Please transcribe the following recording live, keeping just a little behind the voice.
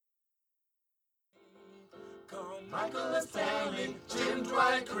Michael and Stanley, Jim,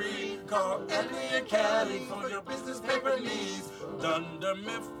 Dwight, Creed, call Anthony and Kelly for your business paper needs. Dunder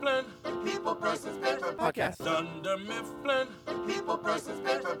Mifflin, People Persons Paper Podcast. Dunder Mifflin, People Persons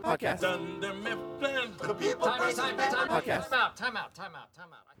Paper Podcast. Dunder Mifflin, the People Persons Paper Podcast. Time out.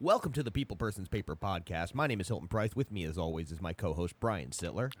 Welcome to the People Persons Paper Podcast. My name is Hilton Price. With me, as always, is my co-host, Brian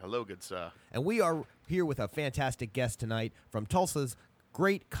Sittler. Hello, good sir. And we are here with a fantastic guest tonight from Tulsa's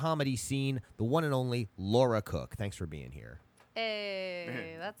great comedy scene, the one and only Laura Cook. Thanks for being here.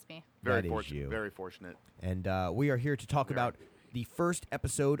 Hey, that's me. Very That is fortunate. you. Very fortunate. And we are here to talk about the first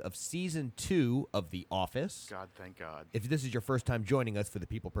episode of Season 2 of The Office. God, thank God. If this is your first time joining us for the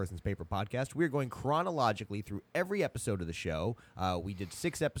People Persons Paper Podcast, we're going chronologically through every episode of the show. We did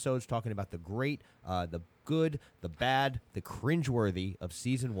 6 episodes talking about the great, the good, the bad, the cringeworthy of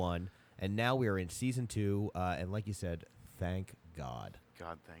Season 1. And now we are in Season 2, and like you said, thank God.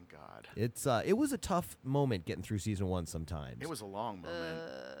 God, thank God. It was a tough moment getting through Season 1 sometimes. It was a long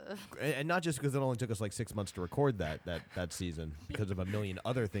moment. And not just because it only took us like 6 months to record that season, because of a million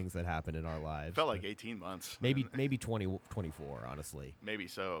other things that happened in our lives. Felt like 18 months. Maybe 20, 24, honestly. Maybe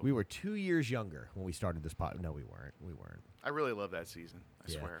so. We were 2 years younger when we started this pod. No, we weren't. I really love that season.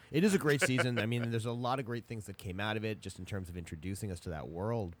 I swear. It is a great season. I mean, there's a lot of great things that came out of it, just in terms of introducing us to that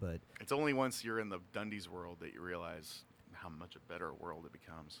world. But It's only once you're in the Dundies world that you realize how much a better world it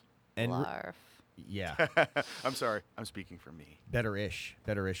becomes. and Larf. yeah, I'm sorry. I'm speaking for me. better-ish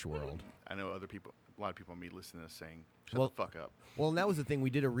world. I know other people, a lot of people, me listening to this saying, shut Well- the fuck up. Well, and that was the thing. We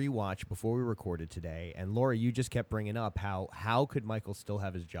did a rewatch before we recorded today, and Laura, you just kept bringing up how could Michael still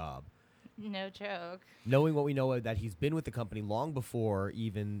have his job? No joke. Knowing what we know, that he's been with the company long before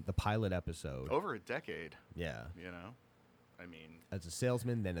even the pilot episode. Over a decade, Yeah. you know? I mean, As a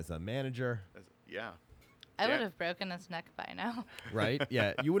salesman, then as a manager, yeah. I Yeah. would have broken his neck by now. right?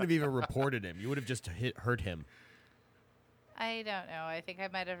 Yeah. You wouldn't have even reported him. You would have just hurt him. I don't know. I think I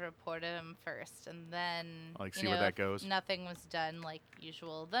might have reported him first, and then Like, you see where know, that if goes? Nothing was done like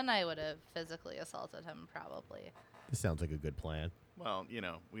usual. Then I would have physically assaulted him, probably. This sounds like a good plan. Well, you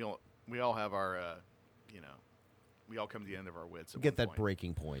know, we all have our, you know, we all come to the end of our wits. At Get one that point.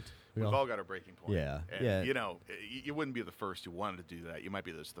 breaking point. We've all got a breaking point. Yeah, And, yeah. You know, you wouldn't be the first who wanted to do that. You might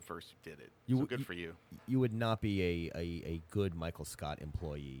be the first who did it. You So w- good for you. You would not be a good Michael Scott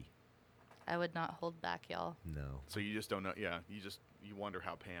employee. I would not hold back, y'all. No. So you just don't know. Yeah, you wonder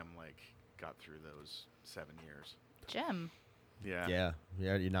how Pam got through those 7 years. Jim, Yeah. Yeah.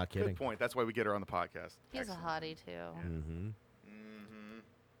 Yeah. You're not kidding. Good point. That's why we get her on the podcast. he's Excellent. a hottie too. Mm-hmm.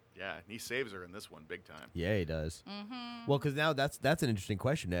 Yeah, and he saves her in this one big time. Yeah, he does. Mm-hmm. Well, because now that's an interesting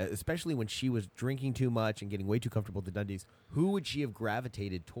question, especially when she was drinking too much and getting way too comfortable with the Dundies. Who would she have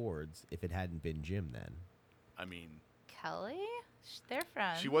gravitated towards if it hadn't been Jim then? I mean, Kelly, they're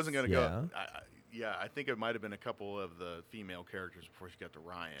friends. she wasn't going to Yeah. go. I think it might have been a couple of the female characters before she got to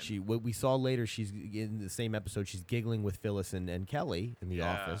Ryan. What we saw later, she's in the same episode. She's giggling with Phyllis and Kelly in the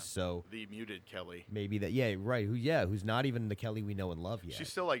Yeah. office. So The muted Kelly. maybe that. Yeah, right. Who's not even the Kelly we know and love yet. She's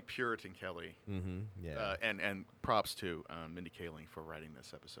still like Puritan Kelly. Mm-hmm. Yeah. And props to Mindy Kaling for writing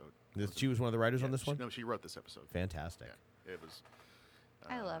this episode. She was one of the writers on Yeah, this one. No, she wrote this episode. Fantastic. Yeah, it was.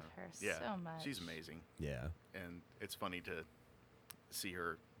 I love her Yeah, so much. she's amazing, Yeah. and it's funny to see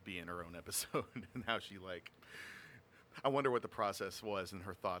her be in her own episode and how she I wonder what the process was and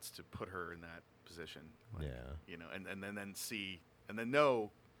her thoughts to put her in that position. Yeah. You know, and then see and then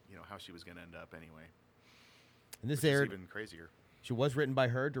know, you know, how she was going to end up anyway. And this Which is aired. even crazier. She was written by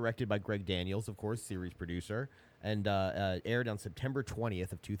her, directed by Greg Daniels, of course, series producer, and aired on September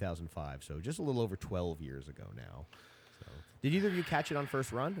 20th of 2005. So just a little over 12 years ago now. So, did either of you catch it on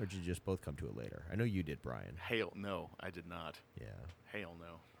first run, or did you just both come to it later? I know you did, Brian. No, I did not. Yeah. Hail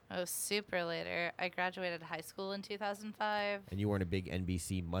no. Oh, super later. I graduated high school in 2005. And you weren't a big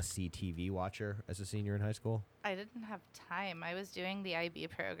NBC must-see TV watcher as a senior in high school? I didn't have time. I was doing the IB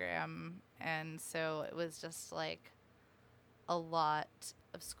program, and so it was just like a lot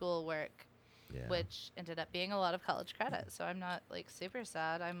of schoolwork, Yeah. which ended up being a lot of college credit. So I'm not like super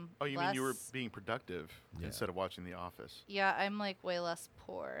sad. I'm Oh, you mean you were less- being productive Yeah. instead of watching The Office? Yeah, I'm like way less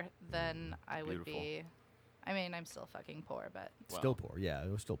poor than I would Beautiful. be. I mean, I'm still fucking poor, but Still poor. Yeah, it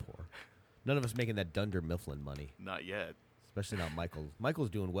was still poor. None of us making that Dunder Mifflin money, Not yet. especially not Michael.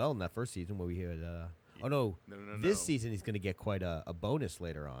 Michael's doing well in that first season where we had. Oh no! No. This season he's going to get quite a bonus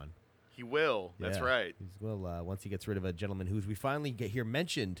later on. He will. That's Yeah. right. Once he gets rid of a gentleman who's we finally get here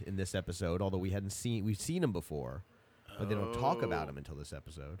mentioned in this episode, although we've seen him before, but they don't talk about him until this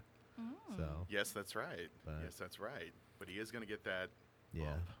episode. So Yes, that's right. But- Yes, that's right. But he is going to get that.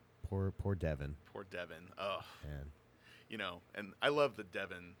 yeah, bump. poor Devin. Poor Devin. Oh, Man. you know, and I love the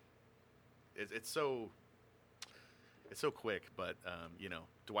Devin. It's so. It's so quick, but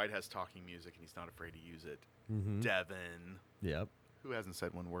Dwight has talking music and he's not afraid to use it. Mm-hmm. Devin, Yep. who hasn't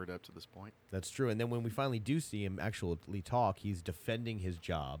said one word up to this point. That's true. And then when we finally do see him actually talk, he's defending his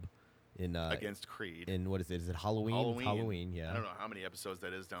job in Against Creed. In what is it? Is it Halloween? Halloween, yeah. I don't know how many episodes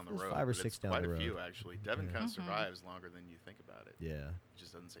that is down the There's road. 5 or but 6 it's down quite the a few, road. actually. Devin Yeah. kind of survives longer than you think about it. Yeah. He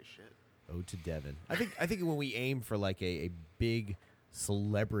just doesn't say shit. Ode to Devin. I think when we aim for like a big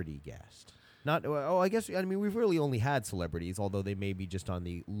celebrity guest, we've really only had celebrities, although they may be just on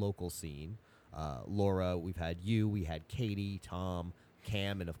the local scene. Laura, we've had you, we had Katie, Tom,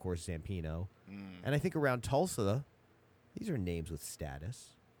 Cam, and of course Zampino. And I think around Tulsa, these are names with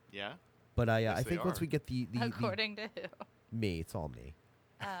status. Yeah? But I Yes, they think once are. we get the According to who? me, it's all me.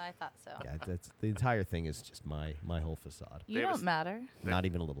 I thought so. Yeah, that's the entire thing is just my whole facade. You Davis- don't matter. Not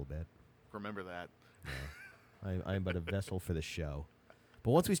even a little bit. Remember that. I am but a vessel for the show.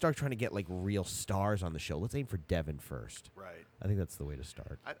 But once we start trying to get like real stars on the show, let's aim for Devin first. Right. I think that's the way to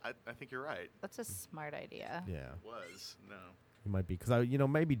start. I think you're right. That's a smart idea. Yeah, Was. No. it might be because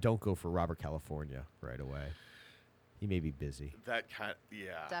maybe don't go for Robert California right away. He may be busy. That kind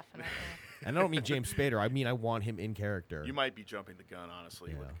yeah. Definitely. And I don't mean James Spader. I mean I want him in character. You might be jumping the gun,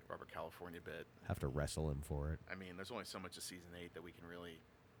 honestly, with Yeah. Robert California bit. have to wrestle him for it. I mean, there's only so much of season 8 that we can really,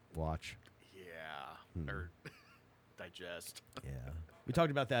 Watch. or digest. Yeah. We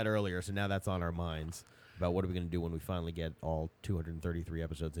talked about that earlier, so now that's on our minds. About what are we going to do when we finally get all 233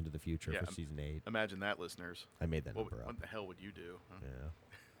 episodes into the future Yeah, for season 8. Imagine that, listeners. I made that What, number up. what the hell would you do? Huh?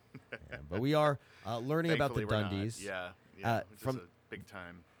 Yeah. Yeah. But we are learning about the Thankfully, we're not. Dundies. Yeah. Which from- is a big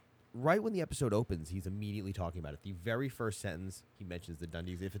time. Right when the episode opens, he's immediately talking about it. The very first sentence, he mentions the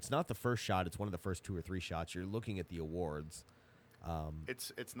Dundies. If it's not the first shot, it's one of the first 2 or 3 shots. You're looking at the awards.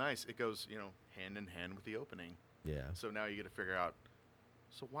 It's nice. It goes, hand in hand with the opening. Yeah. So now you got to figure out,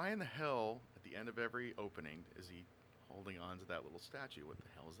 so why in the hell at the end of every opening is he holding on to that little statue? What the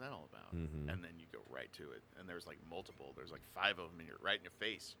hell is that all about? Mhm. And then you go right to it. And there's like multiple. There's like 5 of them and you're right in your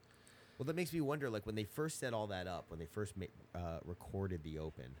face. Well, that makes me wonder, like, when they first set all that up, when they first recorded the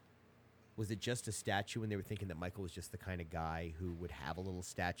open, was it just a statue and they were thinking that Michael was just the kind of guy who would have a little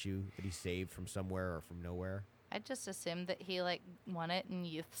statue that he saved from somewhere or from nowhere? I just assumed that he won it in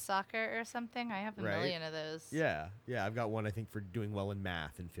youth soccer or something. I have a Right. million of those. Yeah. Yeah, I've got one, I think, for doing well in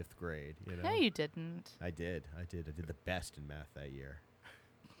math in 5th grade. No, you didn't. I did the best in math that year.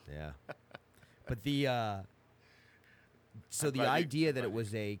 Yeah. But the so I'm the glad you- idea that glad it you-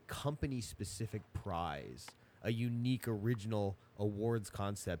 was a company specific prize, a unique original awards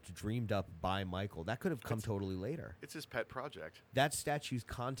concept dreamed up by Michael, that could have come totally later. It's his pet project. That statue's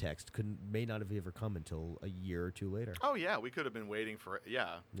context may not have ever come until a year or 2 later. Oh, yeah. We could have been waiting for,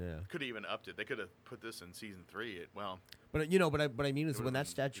 Yeah. Could have even upped it. They could have put this in season 3. But what I mean is It when would've that been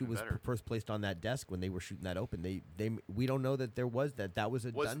statue even was better. first placed on that desk when they were shooting that open, we don't know that that was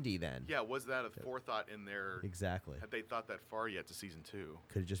a Dundee then. Yeah, was that a forethought in their... Exactly. Had they thought that far yet to season 2?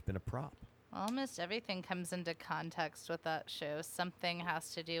 Could have just been a prop. Almost everything comes into context with that show. Something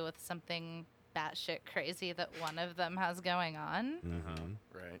has to do with something batshit crazy that one of them has going on. Mm-hmm.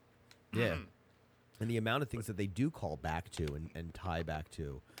 Right. Yeah. And the amount of things that they do call back to and tie back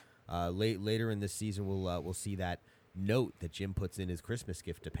to. Later in this season, we'll see that note that Jim puts in his Christmas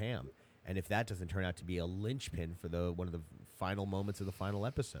gift to Pam. And if that doesn't turn out to be a linchpin for one of the final moments of the final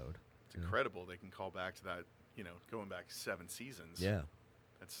episode. It's incredible they can call back to that, going back 7 seasons. Yeah.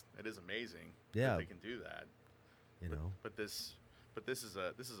 It is amazing. Yeah. That they can do that. But this is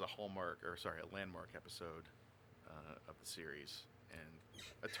a hallmark, or sorry, a landmark episode of the series and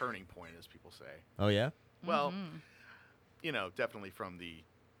a turning point, as people say. Oh, yeah? Well, definitely from the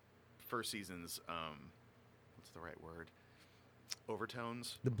first season's what's the right word?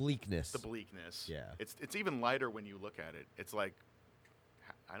 Overtones. The bleakness. The bleakness. Yeah. It's even lighter when you look at it. It's like,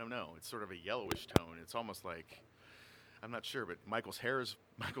 I don't know. It's sort of a yellowish tone. It's almost like, I'm not sure, but Michael's hair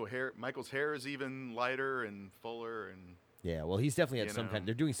is even lighter and fuller and Yeah, well, he's definitely had You some know. kind.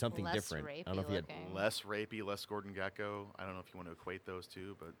 They're doing something Less different. I don't know if he had. rapey-looking. less rapey, less Gordon Gekko. I don't know if you want to equate those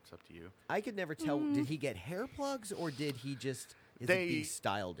two, but it's up to you. I could never tell. Did he get hair plugs or did he just? Is it being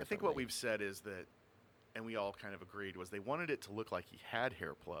styled I differently? think what we've said is that, and we all kind of agreed, was they wanted it to look like he had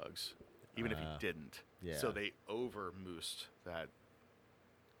hair plugs, even if he didn't. yeah. So they over-moosed that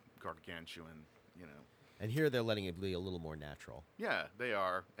gargantuan, And here they're letting it be a little more natural. Yeah, they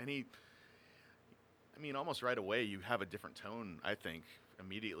are. And almost right away you have a different tone, I think,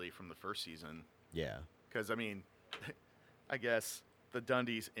 immediately from the first season. Yeah. Because, I guess the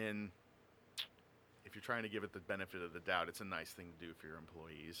Dundies if you're trying to give it the benefit of the doubt, it's a nice thing to do for your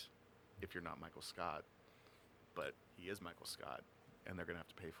employees if you're not Michael Scott. But he is Michael Scott. and they're going to have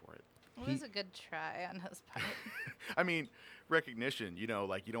to pay for it. It was a good try on his part. I mean, recognition,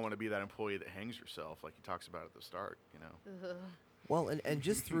 like you don't want to be that employee that hangs yourself, like he talks about at the start, Ugh. Well, and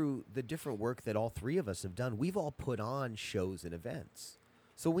just through the different work that all three of us have done, we've all put on shows and events.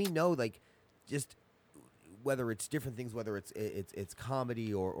 So we know, like, just whether it's different things, whether it's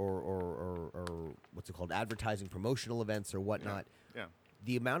comedy or what's it called, advertising, promotional events or whatnot. Yeah.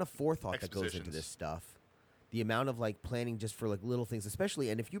 The amount of forethought that goes into this stuff, the amount of like planning just for like little things, especially,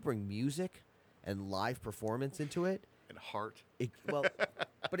 and if you bring music and live performance into it, And heart.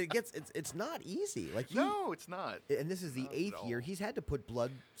 but it's not easy. Like No, it's not. and this is the Not at 8th all. year. He's had to put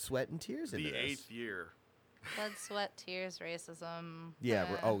blood, sweat, and tears into The this. 8th year. Blood, sweat, tears, racism. Yeah.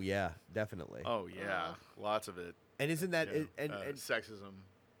 Oh yeah. Definitely. Oh, yeah. Ugh. Lots of it. And isn't that You know, and sexism,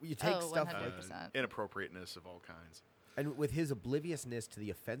 you take Oh, stuff 100%. like inappropriateness of all kinds. and with his obliviousness to the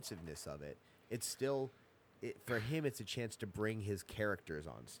offensiveness of it, it's still for him. It's a chance to bring his characters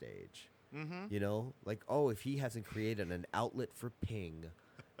on stage. Mm-hmm. You know, like if he hasn't created an outlet for Ping,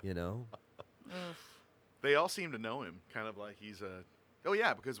 you know. Ugh. They all seem to know him, kind of like he's a... Oh,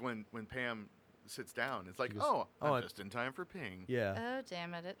 yeah, because when Pam sits down, it's like, He goes, I'm I'm just in time for Ping. Yeah. Oh,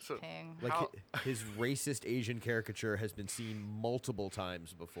 damn it, it's So- Ping. Like How- his racist Asian caricature has been seen multiple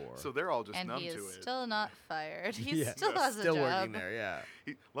times before. So they're all just And numb he is to it. still not fired. He Yeah. still has still a job. working there.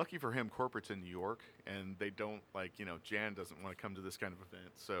 Yeah. Lucky for him, corporate's in New York, and they don't, Jan doesn't want to come to this kind of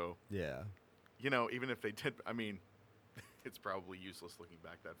event. So, Yeah. even if they did, I mean, it's probably useless looking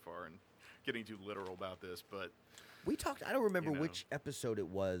back that far and getting too literal about this, but We talked. I don't remember You know, which episode it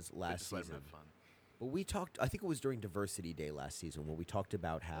was they last just let him season. have fun. But we talked. I think it was during Diversity Day last season when we talked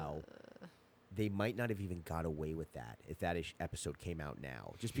about how they might not have even got away with that if that episode came out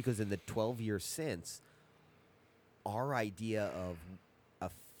now, just because in the 12 years since, our idea of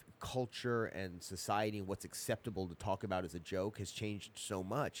culture and society and what's acceptable to talk about as a joke has changed so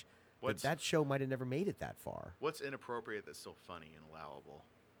much What's- that show might have never made it that far. What's inappropriate that's still funny and allowable?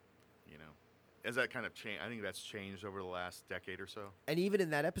 As that kind of change, I think that's changed over the last decade or so. And even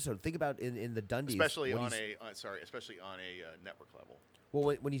in that episode, think about in the Dundies, Especially when on he's- especially on a network level.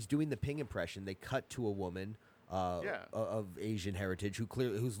 Well, when he's doing the Ping impression, they cut to a woman Yeah. of Asian heritage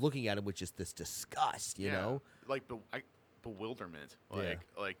who's looking at him with just this disgust, you know? like bewilderment, Yeah.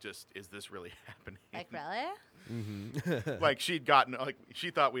 like just is this really happening? Like, really? Mm-hmm. Like she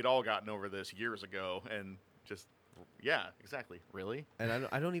thought we'd all gotten over this years ago, and just exactly, really. And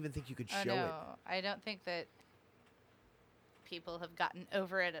I don't even think you could Oh, show no. it. I don't think that people have gotten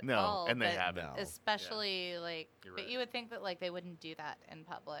over it at No, all. and they but haven't. No. Especially, like, You're but right. you would think that, like, they wouldn't do that in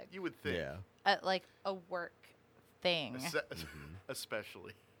public. You would think, Yeah. At, like, a work thing.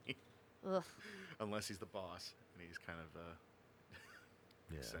 especially Ugh. unless he's the boss and he's kind of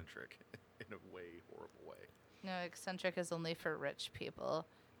Yeah. eccentric in a way horrible way. No, eccentric is only for rich people.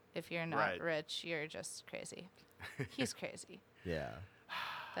 If you're not Right. rich, you're just crazy. He's crazy. Yeah.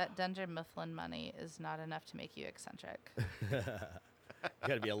 That Dunder Mifflin money is not enough to make you eccentric. You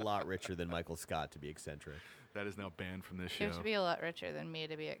got to be a lot richer than Michael Scott to be eccentric. That is now banned from this You show. have to be a lot richer than me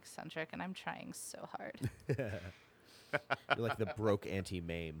to be eccentric, and I'm trying so hard. You're like the broke Auntie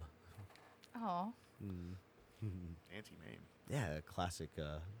Mame. Oh, Anti-mame. Yeah, a classic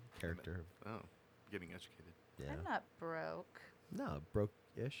character. Oh, getting educated. Yeah. I'm not broke. No,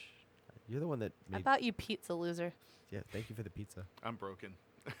 broke-ish. You're the one that I made. bought you pizza, loser. Yeah, thank you for the pizza. I'm broken.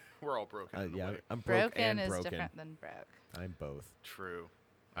 We're all broken. in a Yeah, way. I'm broke Broken and is broken. different than broke. I'm both. True.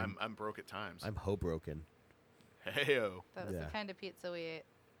 I'm broke at times. I'm ho-broken. Heyo. That was Yeah. the kind of pizza we ate.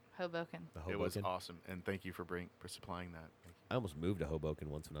 Hoboken. The It was Hoboken. awesome, and thank you for supplying that. Thank you. I almost moved to Hoboken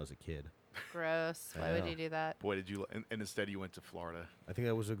once when I was a kid. Gross. I Why would know. you do that? Boy, did you! And instead, you went to Florida, I think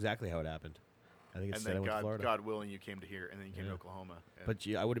that was exactly how it happened. I think and instead I then went to Florida. God willing, you came to here, and then you came Yeah. to Oklahoma. And But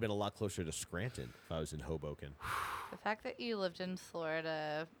I would have been a lot closer to Scranton if I was in Hoboken. The fact that you lived in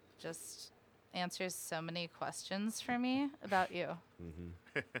Florida just answers so many questions for me about you. Mm-hmm.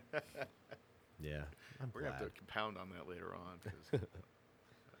 Yeah, I'm we're gonna glad. have to compound on that later on. 'cause-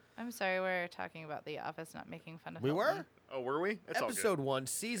 I'm sorry, we're talking about The Office, not making fun of We Hilton. were? oh, were we? It's all good. Episode 1,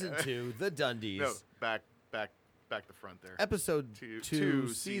 Season 2, The Dundies. No, back the front there. Episode Two- 2, two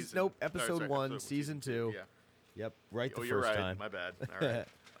season. season- Nope, sorry, episode sorry, 1, episode season 2. Yeah. Yep, right the Oh, you're first right. time. My bad. All right.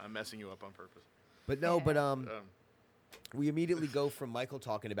 I'm messing you up on purpose. But no, Yeah. but Um, we immediately go from Michael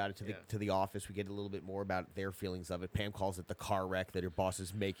talking about it to the Yeah. to the office. We get a little bit more about their feelings of it. Pam calls it the car wreck that her boss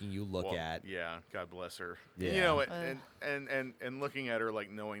is making you look well, at. Yeah, God bless her. Yeah. You know, Ugh. and looking at her, like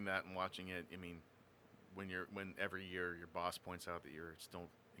knowing that and watching it. I mean, when every year your boss points out that you're still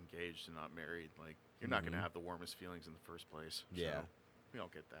engaged and not married, like you're not going to Mhm. have the warmest feelings in the first place. Yeah. So, We all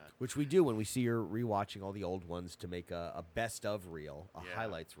get that. Which we do when we see her rewatching all the old ones to make a best of reel, a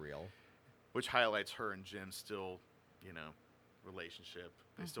highlights reel. Which highlights her and Jim's still, relationship.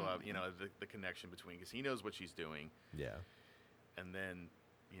 They still have, the connection between, because he knows what she's doing. Yeah. And then,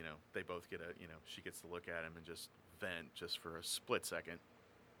 they both get she gets to look at him and just vent just for a split second.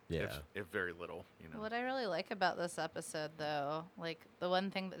 Yeah. If very little, What I really like about this episode, though, like the one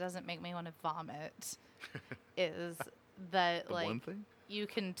thing that doesn't make me want to vomit is that, The one thing? you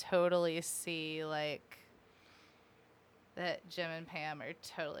can totally see, like, that Jim and Pam are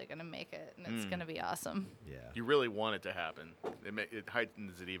totally going to make it, and it's going to be awesome. Yeah. You really want it to happen. It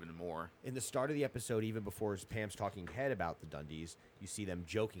heightens it even more. In the start of the episode, even before Pam's talking head about the Dundies, you see them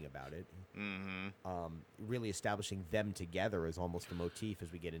joking about it. Mm-hmm. Really establishing them together as almost a motif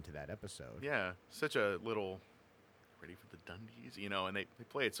as we get into that episode. Yeah, such a little ready for the Dundies, and they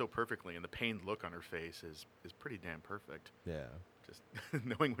play it so perfectly, and the pained look on her face is pretty damn perfect. Yeah. Just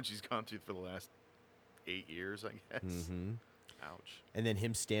knowing what she's gone through for the last 8 years, I guess. Mm-hmm. Ouch. And then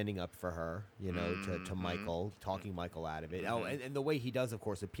him standing up for her, to Michael, talking Michael out of it. Oh, and the way he does, of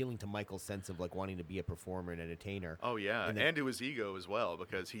course, appealing to Michael's sense of like wanting to be a performer and entertainer. Oh yeah, and, and to his ego as well,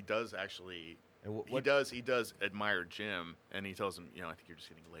 because he does actually. And he does admire Jim, and he tells him, I think you're just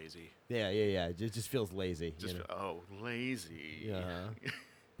getting lazy. Yeah. It just feels lazy. Lazy. Yeah.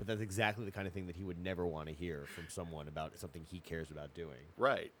 But that's exactly the kind of thing that he would never want to hear from someone about something he cares about doing.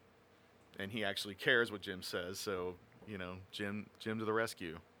 Right. And he actually cares what Jim says, so Jim to the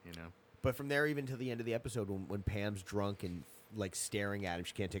rescue. But from there, even to the end of the episode, when Pam's drunk and like staring at him,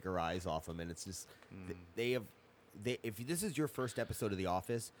 she can't take her eyes off him, and it's just if this is your first episode of The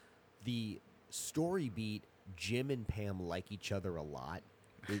Office, the story beat Jim and Pam like each other a lot.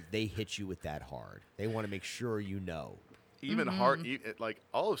 They hit you with that hard. They want to make sure you know. Even hard, like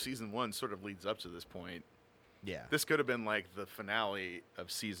all of season 1 sort of leads up to this point. Yeah. This could have been like the finale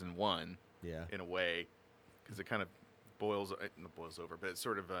of season 1. Yeah. In a way, because it kind of boils over, but it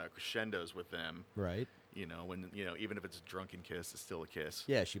sort of crescendos with them. Right. When even if it's a drunken kiss, it's still a kiss.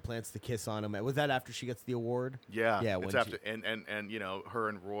 Yeah, she plants the kiss on him. Was that after she gets the award? Yeah. Yeah. It's after, and her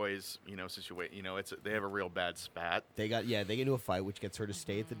and Roy's situation. They have a real bad spat. They get into a fight, which gets her to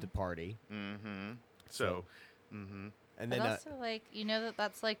stay at the party. Mm-hmm. So. Mm-hmm. And but then also,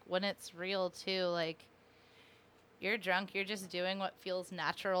 that's like when it's real too. Like, you're drunk, you're just doing what feels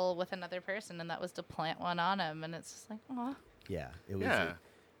natural with another person, and that was to plant one on him, and it's just like, aw. Yeah.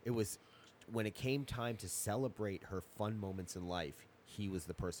 It was when it came time to celebrate her fun moments in life. He was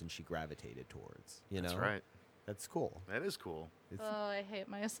the person she gravitated towards. That's right. That's cool. That is cool. Oh, I hate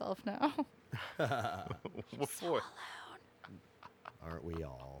myself now. What for? Aren't we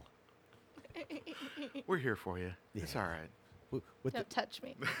all? We're here for you. Yeah. It's all right. Don't touch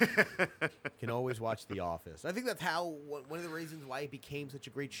me. Can always watch The Office. I think that's how one of the reasons why it became such a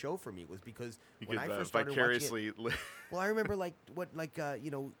great show for me was because when I first started watching it. Well, I remember it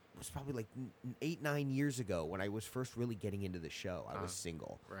was probably like 8-9 years ago when I was first really getting into the show. I was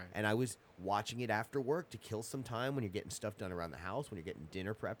single, right. And I was watching it after work to kill some time when you're getting stuff done around the house, when you're getting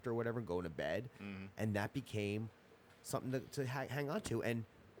dinner prepped or whatever, and going to bed, and that became something to hang on to. And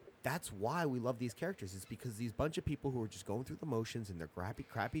that's why we love these characters. It's because these bunch of people who are just going through the motions in their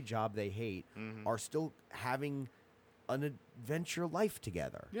crappy job they hate are still having an adventure life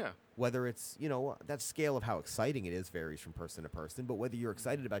together. Yeah. Whether it's, that scale of how exciting it is varies from person to person, but whether you're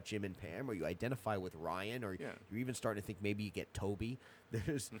excited about Jim and Pam or you identify with Ryan or you're even starting to think maybe you get Toby,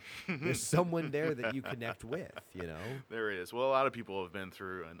 there's someone there that you connect with, There is. Well, a lot of people have been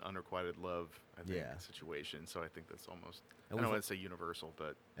through an unrequited love, I think, Yeah. situation, so I think that's almost, And I don't we've- want to say universal,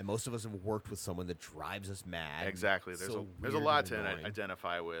 but... And most of us have worked with someone that drives us mad. Exactly. There's So there's a weird lot and to annoying.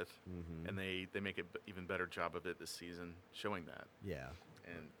 identify with, and they make an even better job of it this season, showing that. Yeah.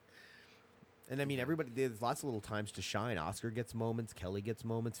 And I mean, everybody, there's lots of little times to shine. Oscar gets moments. Kelly gets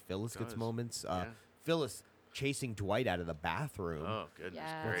moments. Phyllis gets Does. moments. Yeah. Phyllis chasing Dwight out of the bathroom. oh, goodness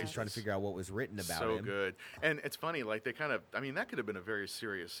Yeah. Once gracious. he's trying to figure out what was written about so him. good. And it's funny, like, they kind of, I mean, that could have been a very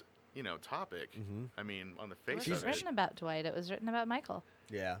serious, topic. I mean, on the It face wasn't of it. written about Dwight. It was written about Michael.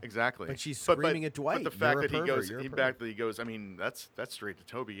 Yeah. Exactly. But she's screaming at Dwight, But the fact "You're a that he pervert, goes, you're a he goes, I mean, that's straight to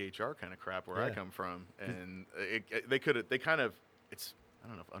Toby HR kind of crap where I Yeah. come from. And they kind of, it's, I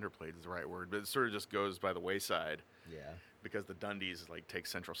don't know if underplayed is the right word, but it sort of just goes by the wayside Yeah. because the Dundies like take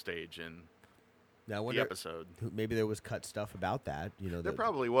central stage in Now, I the wonder, episode. maybe there was cut stuff about that. There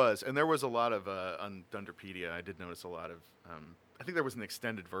probably was, and there was a lot of on Dunderpedia. I did notice a lot of. I think there was an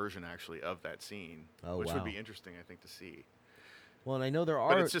extended version actually of that scene, Oh, which would wow. be interesting, I think, to see. Well, and I know there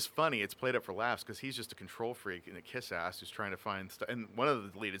are. But it's just funny. It's played up for laughs because he's just a control freak and a kiss ass who's trying to find stuff. And one of the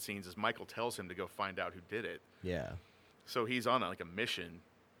deleted scenes is Michael tells him to go find out who did it. Yeah. So he's on like a mission,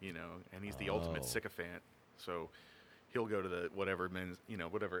 you know, and he's the ultimate Oh. sycophant. So he'll go to the whatever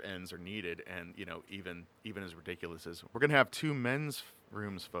whatever ends are needed, and you know, even as ridiculous as we're gonna have 2 men's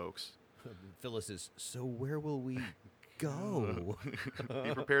rooms, folks. Phyllis is, so where will we go?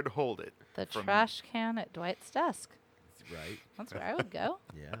 Be prepared to hold it. The from- trash can at Dwight's desk. Right? That's where I would go.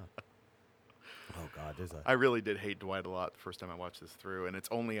 Yeah. Oh, God, there's a... I really did hate Dwight a lot the first time I watched this through, and it's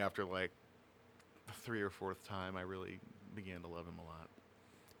only after like the 3rd or 4th time I really began to love him a lot.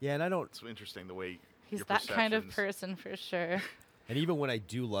 Yeah, and I don't... It's interesting the way He's your that kind of perceptions- person for sure. And even when I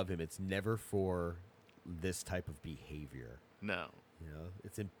do love him, it's never for this type of behavior. No, You know,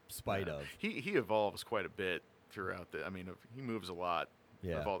 it's in spite no. of. He evolves quite a bit throughout the. I mean, he moves a lot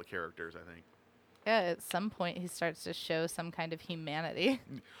Yeah. of all the characters. I think Yeah, at some point he starts to show some kind of humanity.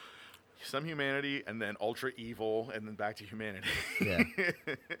 some humanity, and then ultra evil, and then back to humanity. Yeah.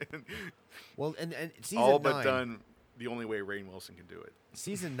 Well, and season all 9, but done the only way Rainn Wilson can do it.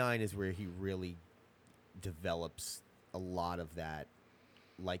 Season 9 is where he really develops a lot of that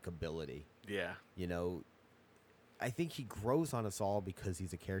likability. Yeah, You know, I think he grows on us all because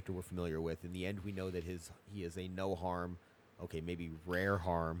he's a character we're familiar with. In the end, we know that he is a no harm, okay, maybe rare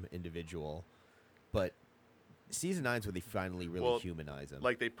harm individual. But season 9 is where they finally really Well, humanize him.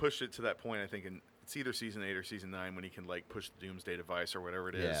 like they pushed it to that point. I think it's either season 8 or season 9 when he can like push the doomsday device or whatever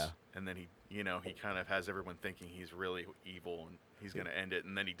it is, Yeah. and then he kind of has everyone thinking he's really evil and he's going to end it, and then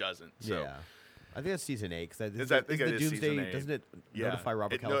and then he doesn't. So. yeah. I think that's season 8 because Is that- I think the it is season doomsday 8. doesn't it Yeah. notify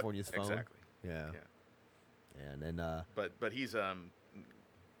Robert It California's phone? Exactly. Yeah. Yeah. And then But he's a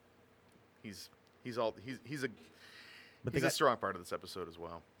but he's a strong part of this episode as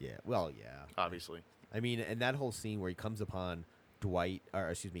well. yeah. Well, yeah. Obviously. I mean, and that whole scene where he comes upon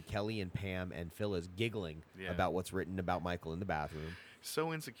Kelly and Pam and Phyllis giggling Yeah. about what's written about Michael in the bathroom.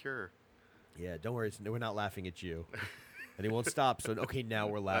 So insecure. Yeah, don't worry, we're not laughing at you. And he won't stop, so okay, now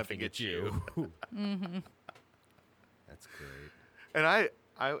we're laughing at you. Mm-hmm. That's great. And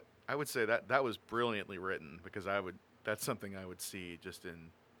I would say that was brilliantly written because that's something I would see just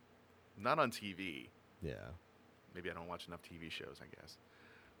not on TV. Yeah. Maybe I don't watch enough TV shows, I guess.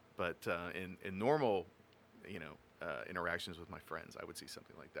 But in normal, interactions with my friends, I would see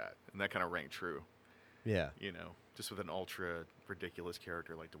something like that, and that kind of rang true. Yeah. You know, just with an ultra ridiculous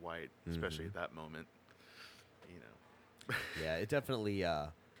character like Dwight, especially at that moment. You know. Yeah, it definitely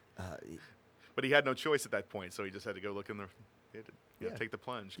But he had no choice at that point, so he just had to go look in the. He had to, Yeah. take the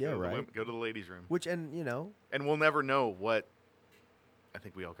plunge. Yeah, go to the right. go to the ladies' room. which and And we'll never know what. I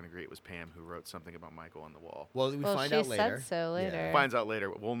think we all can agree it was Pam who wrote something about Michael on the wall. well, we Well, find she out later. said so later. Yeah. Finds out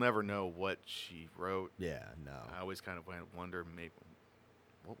later. We'll never know what she wrote. Yeah, no. I always kind of wonder, maybe,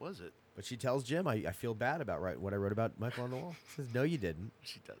 what was it? But she tells Jim, I feel bad about what I wrote about Michael on the wall. She says, no, you didn't.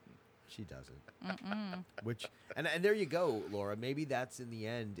 She doesn't. She doesn't. Which and there you go, Laura. Maybe that's in the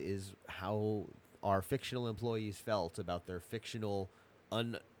end is how our fictional employees felt about their fictional,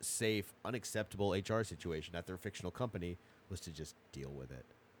 unsafe, unacceptable HR situation at their fictional company was to just deal with it,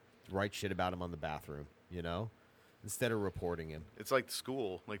 write shit about him on the bathroom, instead of reporting him. It's like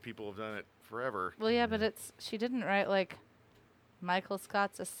school. Like people have done it forever. Well, yeah, but she didn't write like Michael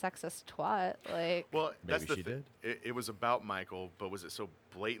Scott's a sexist twat. Like, Well, that's Maybe the she thing. It was about Michael, but was it so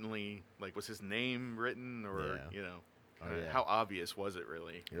blatantly like was his name written or Yeah. Oh, yeah. how obvious was it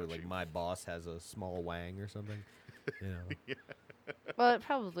really? You're like, my boss has a small wang or something. well, it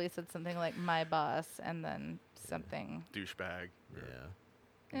probably said something like "my boss" and then something. douchebag. Yeah.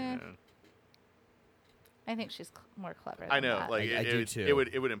 Eh. Yeah. I think she's more clever. I than know, that. like I do it too.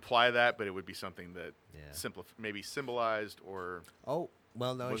 would imply that, but it would be something that Yeah. maybe symbolized or Oh,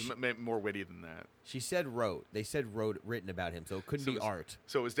 well, no. was more witty than that. She said wrote. They said written about him, so it couldn't So be it's- art.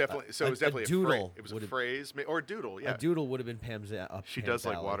 So it was definitely a doodle it was a would've- phrase or a doodle. Yeah, A doodle would have been Pam's up. she Pam's does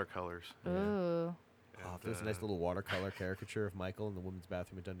like alley. watercolors. Ooh. Oh, if there's a nice little watercolor caricature of Michael in the women's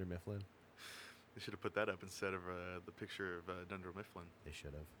bathroom at Dunder Mifflin, They should have put that up instead of the picture of Dunder Mifflin. they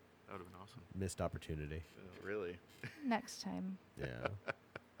should have. That would have been awesome. Missed opportunity. Really. Next time. Yeah.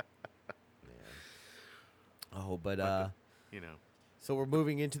 Man. Oh, but You know, so we're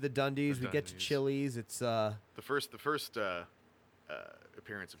moving into the Dundies. The We get to Dundies. Chili's. It's the first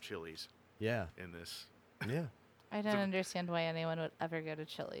appearance of Chili's yeah, in this. yeah. I don't understand why anyone would ever go to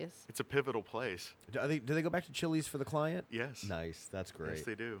Chili's. It's a pivotal place. Do they go back to Chili's for the client? Yes. Nice. That's great. Yes,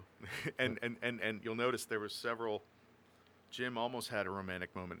 they do. and you'll notice there were several. Jim almost had a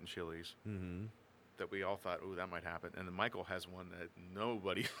romantic moment in Chili's Mm-hmm. that we all thought, "Oh, that might happen," and then Michael has one that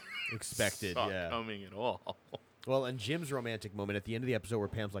nobody Expected, saw yeah. coming at all. Well, and Jim's romantic moment at the end of the episode where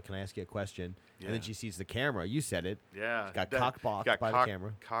Pam's like, "Can I ask you a question?" And then Yeah. she sees the camera. You said it. Yeah, Got that- cock-blocked got by the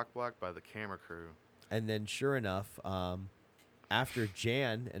camera. Cock blocked by the camera crew. And then, sure enough, after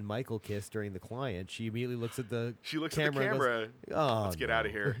Jan and Michael kiss during the client, she immediately looks at the She looks camera. at the camera. And goes, oh, Let's get out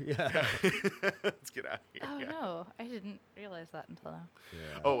of here. Yeah. Let's get out of here. Oh Yeah. no, I didn't realize that until now.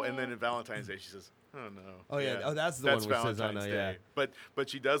 Yeah. Oh, and then in Valentine's Day, she says, "Oh no." Oh, yeah. Oh, that's the That's one where it says, "Oh, Valentine's no," yeah. Day. But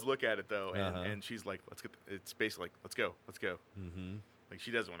she does look at it though, and, Uh-huh. and she's like, "Let's get." It's basically like, "Let's go, let's go." Mm-hmm. Like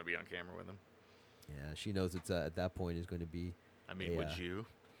she doesn't want to be on camera with him. Yeah, she knows it's at that point is going to be I mean, would you?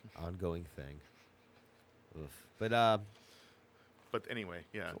 ongoing thing. Oof. But But anyway,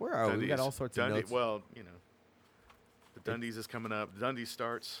 yeah. So where are we? We got all sorts of notes. Well, the Dundies is coming up. The Dundies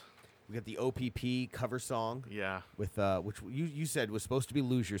starts. we got the OPP cover song Yeah. with which you said was supposed to be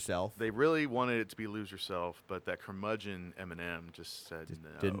 "Lose Yourself." They really wanted it to be "Lose Yourself," but that curmudgeon Eminem just said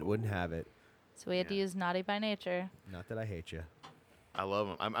no. Wouldn't have it. So we had to Yeah. use Naughty by Nature. Not that I hate you. I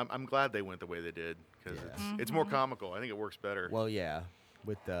love them. I'm glad they went the way they did because Yeah. it's more comical. I think it works better. Well, yeah,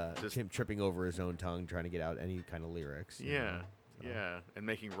 with Just- him tripping over his own tongue trying to get out any kind of lyrics. you yeah, know, so. yeah, and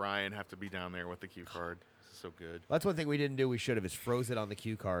making Ryan have to be down there with the cue card. This is so good. That's one thing we didn't do. We should have is froze it on the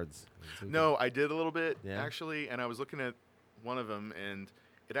cue cards. So we No, I did a little bit Yeah? actually, and I was looking at one of them, and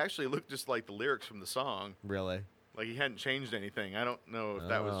it actually looked just like the lyrics from the song. can- really. Like he hadn't changed anything. I don't know if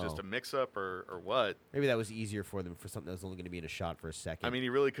that was just Oh. a mix-up or what. Maybe that was easier for them for something that was only going to be in a shot for a second. I mean, he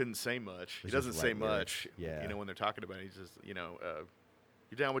really couldn't say much. He It's doesn't just say light much. lyrics. Yeah. When they're talking about it, he's just, you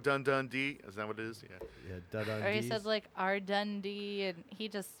down with Dundee? Is that what it is? Yeah. yeah, da-da-dees. Or he said like our Dundee, and he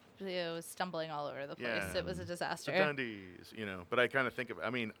just was stumbling all over the place. Yeah. It was a The disaster. Dundies, But I kind of think of,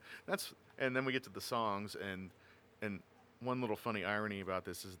 and then we get to the songs, and one little funny irony about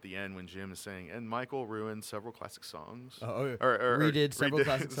this is at the end when Jim is saying, and Michael ruined several classic songs. Oh, Or redid several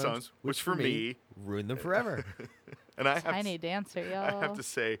classic songs, which for me, ruined them forever. and I have Tiny Dancer, y'all. I have to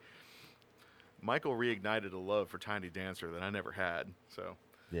say, Michael reignited a love for Tiny Dancer that I never had. So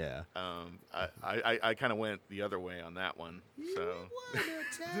Yeah. I kind of went the other way on that one. So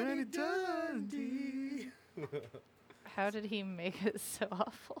Tiny Dundee. How did he make it so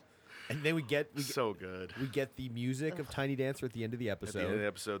awful? And then we get so good. we get the music of Tiny Dancer at the end of the At the end of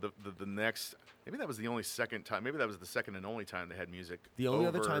episode. the episode, the next, maybe that was the only second time, maybe that was the second and only time they had music. The only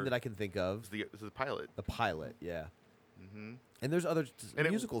other over- time that I can think of, was the pilot. the pilot. Yeah. Hmm. And there's other And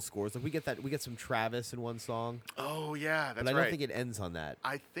it- musical scores. Like we get some Travis in one song, Oh yeah, that's but I right. don't think it ends on that.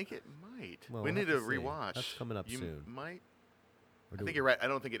 I think it might. Well, we we'll need have to to see. rewatch. That's coming up you soon. Might. Or I do think we- you're right. I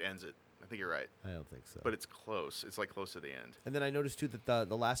don't think it ends it. I think you're right. I don't think so. But it's close. It's like close to the end. And then I noticed too that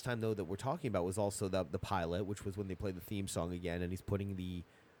the last time though that we're talking about was also the pilot, which was when they played the theme song again, and he's putting the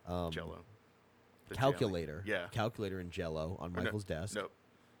Jello. The calculator, jelly. Yeah. calculator and Jello on Or no- Michael's desk.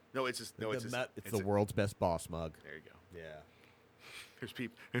 No, it's just no. It's just, it's the world's best boss mug. There you go. Yeah,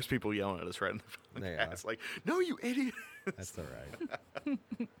 There's people yelling at us right in the They podcast. Like, no, you idiot. that's all right.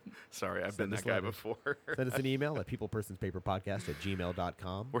 Sorry, I've Send been us that guy letters. before. Send us an email at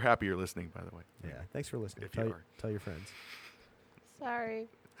peoplepersonspaperpodcast@gmail.com. We're happy you're listening, by the way. Yeah, thanks for listening. If you are. Tell your friends. Sorry.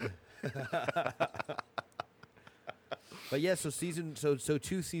 But yeah, so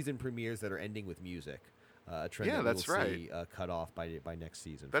two season premieres that are ending with music. A trend Yeah, that that's we'll right. see cut off by next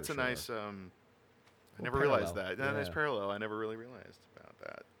season. That's for a sure. nice. I Little never realized parallel. that. Nice Yeah. parallel. I never really realized about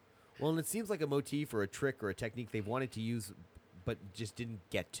that. Well, and it seems like a motif or a trick or a technique they've wanted to use, but just didn't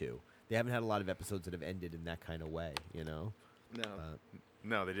get to. They haven't had a lot of episodes that have ended in that kind of way. You know. No, Uh,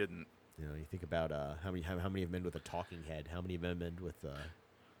 no, they didn't. You know, you think about how many have ended with a talking head? How many have ended with?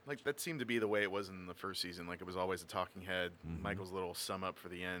 Like that seemed to be the way it was in the first season. Like it was always a talking head. Mhm. Michael's little sum up for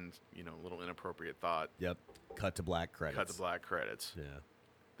the end. Little inappropriate thought. Yep. Cut to black credits. Cut to black credits. Yeah.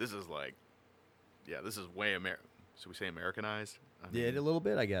 This is like, this is way Should we say Americanized? I Yeah, mean, a little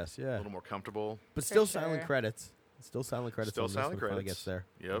bit, I guess. a Yeah. little more comfortable. But For still silent sure. credits. Still silent credits. Still on this silent when it finally credits. gets there.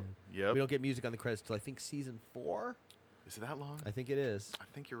 Yep. Yeah. Yep. We don't get music on the credits till I think season 4. Is it that long? I think it is. I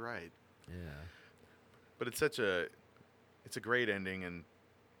think you're right. Yeah. But it's a great ending, and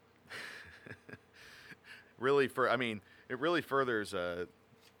really it really furthers the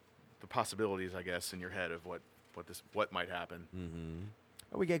possibilities, I guess, in your head of what might happen.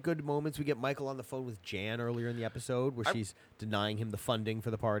 Mm-hmm. We get good moments. We get Michael on the phone with Jan earlier in the episode where she's denying him the funding for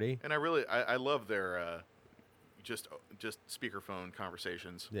the party. And I love their just speakerphone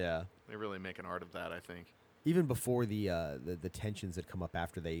conversations. Yeah. They really make an art of that, I think. Even before the tensions that come up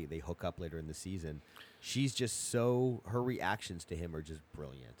after they hook up later in the season, she's just her reactions to him are just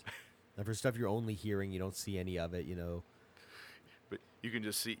brilliant. And for stuff you're only hearing, you don't see any of it, But you can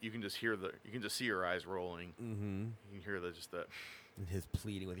just see her eyes rolling. Mm-hmm. You can hear the And his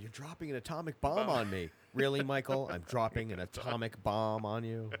pleading with, "You're dropping an atomic bomb on me." Really, Michael? I'm dropping an atomic bomb on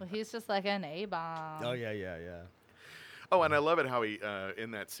you. Well, he's just like an A-bomb. Oh, yeah. Oh, and I love it how he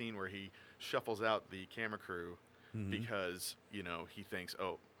in that scene where he shuffles out the camera crew because, he thinks,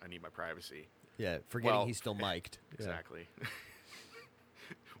 oh, I need my privacy. Yeah, forgetting he's still mic'd. Exactly.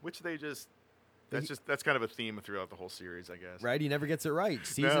 Which they just... That's kind of a theme throughout the whole series, I guess. Right? He never gets it right.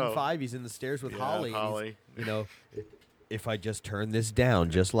 Season 5, he's in the stairs with Holly. Holly. If I just turn this down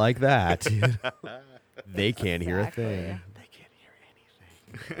just like that, they can't hear a thing. They can't hear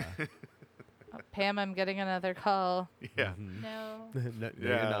anything. Oh, Pam, I'm getting another call. Yeah. No. No,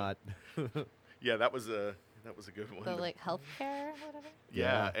 you're not. Yeah, that was a good one. The healthcare or whatever.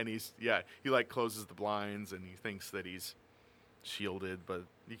 Yeah, and he closes the blinds and he thinks that he's shielded, but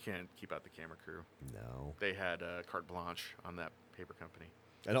you can't keep out the camera crew. No. They had carte blanche on that paper company.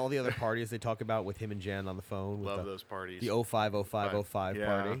 And all the other parties they talk about with him and Jen on the phone. Love those parties. The 050505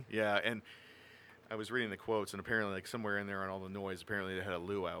 party. Yeah, and I was reading the quotes, and apparently, somewhere in there on all the noise, apparently they had a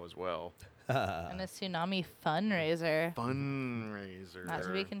luau as well. And a tsunami fundraiser. Fundraiser. Not to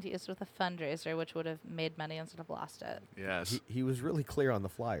be confused with a fundraiser, which would have made money instead of lost it. Yes. He was really clear on the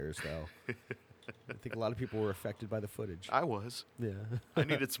flyers, though. I think a lot of people were affected by the footage. I was. Yeah. I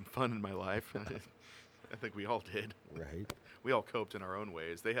needed some fun in my life. I think we all did. Right. We all coped in our own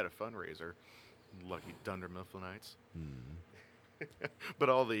ways. They had a fundraiser. Lucky Dunder Mifflinites. But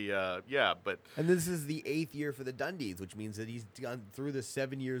all the, And this is the 8th year for the Dundies, which means that he's gone through this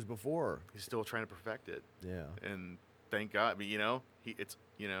 7 years before. he's still trying to perfect it. Yeah. And thank God, the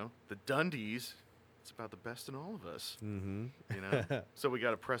Dundies, it's about the best in all of us. Mm-hmm. So we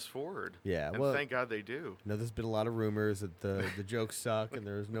got to press forward. Yeah, And well, thank God they do. there's been a lot of rumors that the jokes suck and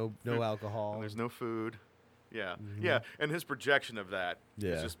there's no alcohol. And there's no food. Yeah. Yeah. And his projection of that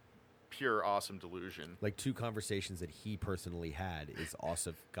is just pure awesome delusion. Like 2 conversations that he personally had is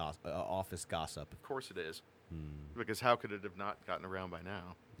awesome office gossip. Of course it is. Because how could it have not gotten around by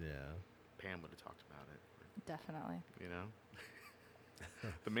now? Yeah. Pam would have talked about it. Definitely.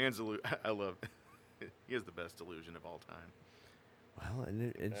 The man's I love. He has the best delusion of all time. Well,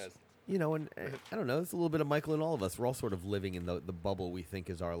 and it's and I don't know. It's a little bit of Michael in all of us. We're all sort of living in the bubble we think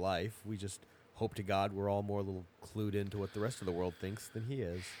is our life. We just hope to God we're all more a little clued into what the rest of the world thinks than he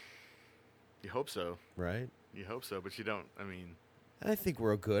is. You hope so. Right? You hope so, but you don't. I mean, I think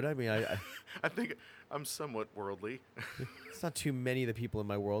we're good. I mean, I think I'm somewhat worldly. it's not too many of the people in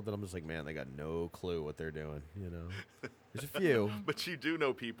my world that I'm just like, man, they got no clue what they're doing. There's a few. But you do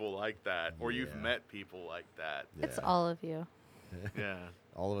know people like that, or you've met people like that. Yeah. It's all of you. Yeah.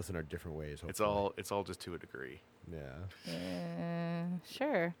 All of us in our different ways. Hopefully. It's all just to a degree. Yeah.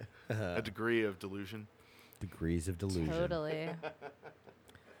 Sure. A degree of delusion. Degrees of delusion. Totally.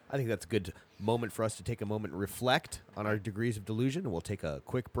 I think that's a good moment for us to take a moment and reflect on our degrees of delusion, and we'll take a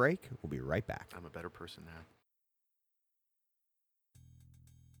quick break. We'll be right back. I'm a better person now.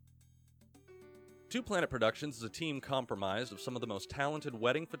 Two Planet Productions is a team comprised of some of the most talented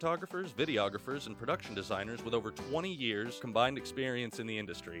wedding photographers, videographers, and production designers with over 20 years combined experience in the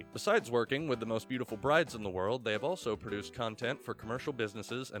industry. Besides working with the most beautiful brides in the world, they have also produced content for commercial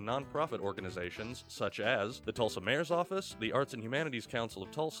businesses and nonprofit organizations such as the Tulsa Mayor's Office, the Arts and Humanities Council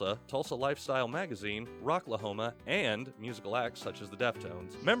of Tulsa, Tulsa Lifestyle Magazine, Rocklahoma, and musical acts such as the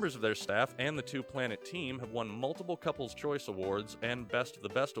Deftones. Members of their staff and the Two Planet team have won multiple Couples Choice Awards and Best of the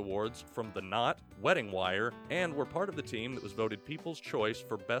Best Awards from The Knot, Wedding Wire, and were part of the team that was voted People's Choice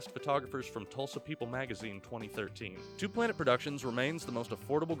for Best Photographers from Tulsa People Magazine 2013. Two Planet Productions remains the most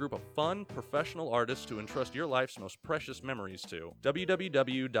affordable group of fun, professional artists to entrust your life's most precious memories to.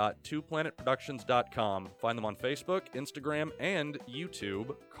 www.twoplanetproductions.com. Find them on Facebook, Instagram, and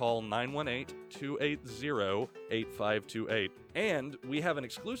YouTube. Call 918-280-8528. And we have an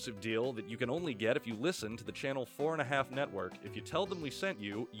exclusive deal that you can only get if you listen to the Channel 4.5 network. If you tell them we sent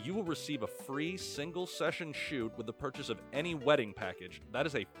you, you will receive a free single-session shoot with the purchase of any wedding package. That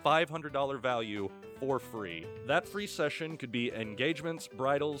is a $500 value for free. That free session could be engagements,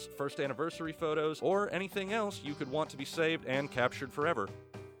 bridals, first anniversary photos, or anything else you could want to be saved and captured forever.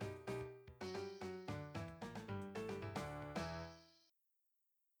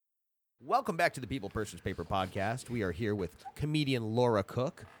 Welcome back to the People Persons Paper podcast. We are here with comedian Laura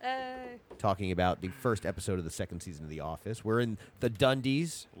Cook, talking about the first episode of the second season of The Office. We're in the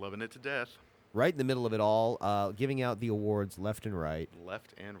Dundies, Loving it to death. right in the middle of it all, giving out the awards left and right.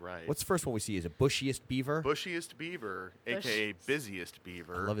 Left and right. What's the first one we see? Is it Bushiest Beaver? Bushiest Beaver, a.k.a. Busiest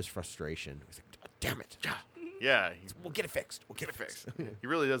Beaver. I love his frustration. He's like, "Oh, damn it. Yeah. We'll get it fixed. We'll get it fixed. He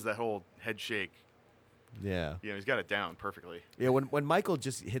really does that whole head shake. Yeah. Yeah, he's got it down perfectly. Yeah, when Michael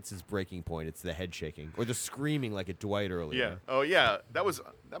just hits his breaking point, it's the head shaking. Or the screaming like at Dwight earlier. Yeah. Oh, yeah.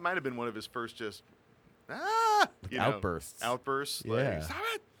 That might have been one of his first just, outbursts. Outbursts. Yeah. Like, stop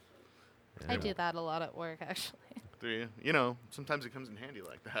it. I do that a lot at work, actually. Do you? You know, sometimes it comes in handy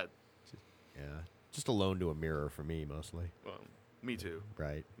like that. Yeah. Just alone to a mirror for me, mostly. Well, me too.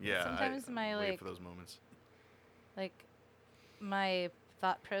 Right. Yeah. Sometimes my, wait like- for those moments. Like, my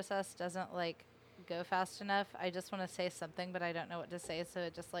thought process doesn't, like, go fast enough. I just want to say something, but I don't know what to say, so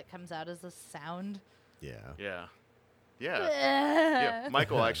it just, like, comes out as a sound. Yeah. Yeah. Yeah.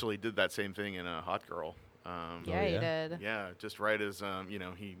 Michael actually did that same thing in Hot Girl. Yeah, he yeah? did. Yeah, just right as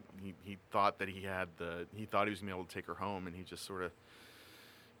he thought that he thought he was gonna be able to take her home, and he just sort of,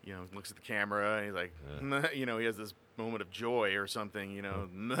 looks at the camera and he's like, he has this moment of joy or something,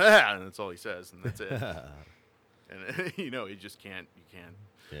 and that's all he says, and that's it. And you just can't.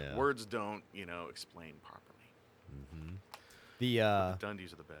 Yeah. Words don't, explain properly. Mm-hmm. The The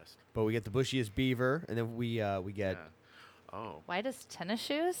Dundies are the best. but we get the bushiest beaver, and then we get Yeah. Oh, Whitest tennis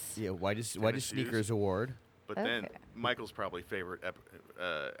shoes? whitest shoes. sneakers award. but then Okay. Michael's probably favorite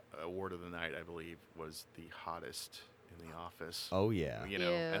award of the night, I believe, was the hottest in the office. Oh yeah.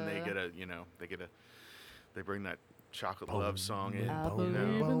 And they Ew. they bring that chocolate love song in, I boom,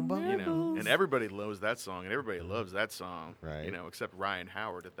 believe boom, boom, in boom. and everybody knows that song, and everybody loves that song, Right. Except Ryan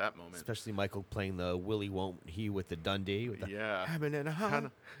Howard at that moment. Especially Michael playing the Willie Won't He with the Dundee. With the Yeah. Hammond and a huh.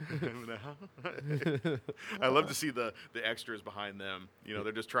 I love to see the extras behind them.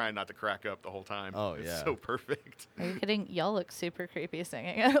 They're just trying not to crack up the whole time. Oh, It's yeah. so perfect. Are you kidding? Y'all look super creepy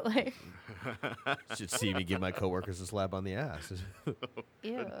singing it. Like, Should see me give my coworkers a slap on the ass. ew.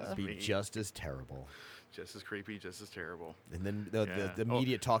 Goodness. Be Me. just as terrible. Just as creepy, just as terrible. And then the Yeah. the Oh.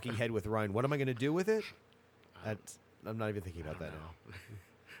 immediate talking head with Ryan. What am I going to do with it? I'm not even thinking about that No.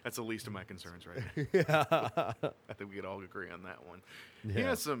 That's the least of my concerns right now. now. I think we could all agree on that one. Yeah. He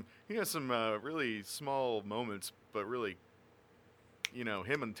has some really small moments, but really,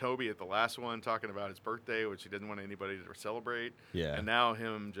 him and Toby at the last one talking about his birthday, which he didn't want anybody to celebrate. Yeah. And now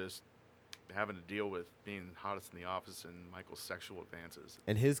him just having to deal with being hottest in the office and Michael's sexual advances.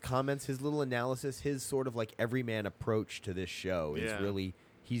 And his comments, his little analysis, his sort of like everyman approach to this show is Yeah. really,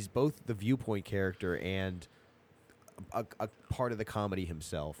 he's both the viewpoint character and a part of the comedy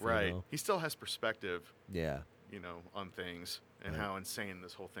himself. you Right. know? He still has perspective, Yeah. on things and Right. how insane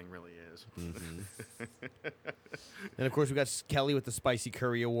this whole thing really is. And of course, we got Kelly with the Spicy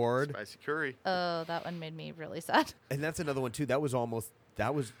Curry Award. Spicy curry. Oh, that one made me really sad. And that's another one, too. That was almost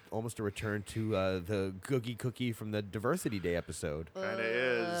a return to the Googie Cookie from the Diversity Day episode. Kind of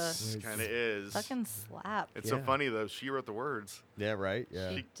is. Kind of is. Fucking slap. It's so Yeah. funny, though. She wrote the words. Yeah, right?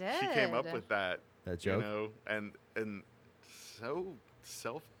 Yeah. She She came up did. with that. That joke? And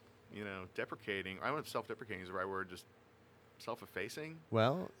so deprecating. I don't know if self-deprecating is the right word. Just self-effacing.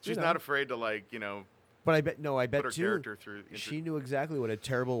 Well, She's not afraid to But I bet put her too. character through. She knew exactly what a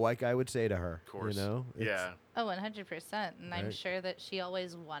terrible white guy would say to her. Of course. You know? Yeah. Oh, 100%. And I'm Right. sure that she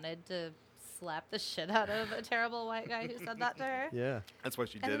always wanted to slap the shit out of a terrible white guy who said that to her. Yeah. That's why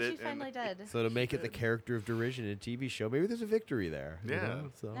she And did then it. she finally did. So to make She it the did. character of derision in a TV show, maybe there's a victory there. you Yeah.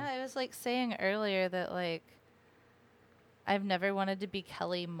 know? So. No, I was like saying earlier that like I've never wanted to be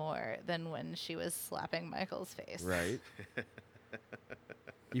Kelly more than when she was slapping Michael's face. Right.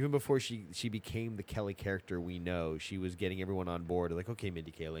 Even before she became the Kelly character we know, she was getting everyone on board. Like, okay,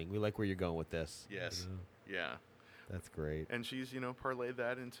 Mindy Kaling, we like where you're going with this. Yes. You know? Yeah. That's great. And she's parlayed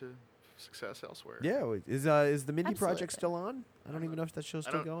that into success elsewhere. Yeah, is the Mindy Project Absolutely. still on? I don't even know if that show's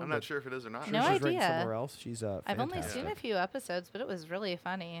still going. I'm but not sure if it is or not. I'm No sure she's writing idea. somewhere else. She's I've only fantastic. seen a few episodes, but it was really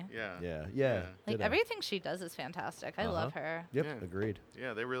funny. Yeah. Yeah. Yeah. Like ditto. everything she does is fantastic. I love her. Yep, Yeah. agreed.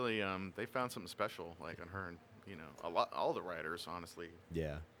 Yeah, they really they found something special like on her, and all the writers honestly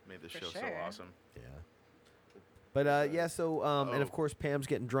Yeah, made the For show so sure. awesome. yeah. But so and Oh. of course Pam's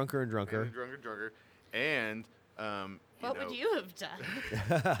getting drunker and drunker. And drunker, and What would you have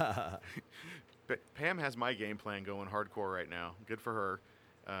done? But Pam has my game plan going hardcore right now. Good for her,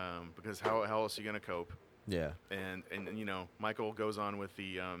 because how else are you gonna cope? Yeah. And Michael goes on with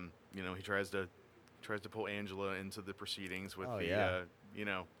the he tries to pull Angela into the proceedings with Oh, the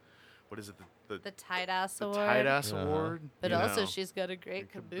yeah. what is it the The tight ass the award. tight ass Uh-huh. award, But you also know. she's got a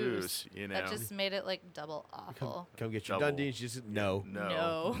great caboose. Caboose, That just made it like double awful. Come get your Double. Dundies. Just no.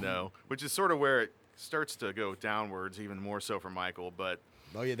 No. Which is sort of where it starts to go downwards, even more so for Michael. But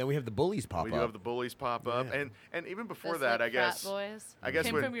Oh yeah. Then we have the bullies pop we up. do have the bullies pop up, Yeah. and even before Those, that, like, I guess. frat boys. I guess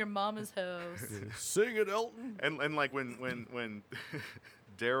Came when- from your mama's house. Sing it, Elton. And like when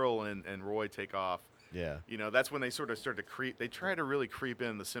Daryl and Roy take off, Yeah. that's when they sort of start to creep. They try to really creep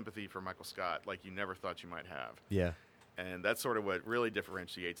in the sympathy for Michael Scott, like you never thought you might have. Yeah. And that's sort of what really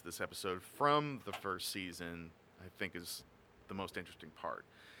differentiates this episode from the first season. I think is the most interesting part,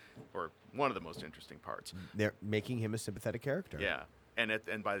 or one of the most interesting parts. They're making him a sympathetic character. Yeah,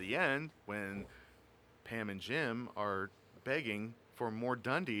 and by the end, when Pam and Jim are begging for more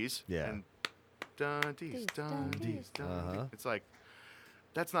Dundies, Yeah. and Dundies, Dundies, Dundies. Uh-huh. It's like,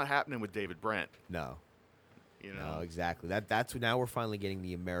 that's not happening with David Brent. No. You know? No, exactly. That's now we're finally getting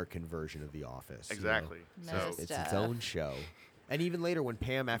the American version of The Office. you know? Exactly. No So It's stuff. its own show. And even later, when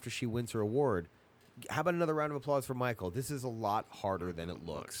Pam, after she wins her award, how about another round of applause for Michael? This is a lot harder than it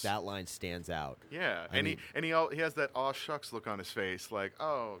looks. That line stands out. yeah, I and mean- he has that aw shucks look on his face, like,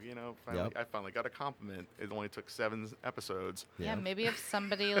 oh, finally, Yep. I finally got a compliment. It only took 7 episodes. Yeah, maybe if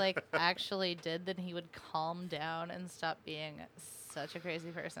somebody like actually did, then he would calm down and stop being such a crazy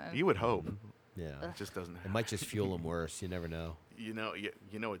person. You would hope. Yeah. It just doesn't It happen. might just fuel him worse. You never know. You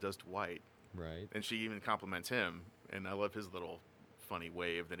know it does to White, Right. and she even compliments him, and I love his little funny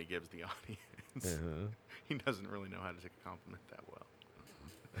wave that he gives the audience. Uh-huh. He doesn't really know how to take a compliment that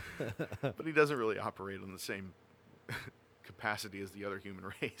well, but he doesn't really operate on the same capacity as the other human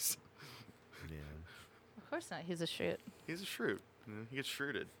race. Yeah. Of course not. He's a shrew. He's a shrew. He gets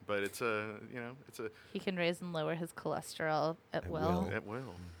shrewded, but it's a He can raise and lower his cholesterol at will. it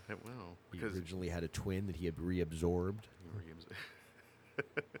will He because originally had a twin that he had reabsorbed.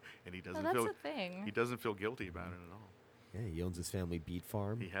 and he Oh, doesn't that's feel a thing. he doesn't feel guilty about it at all. Yeah, he owns his family beet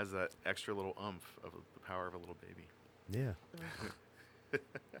farm. He has that extra little umph of the power of a little baby. Yeah.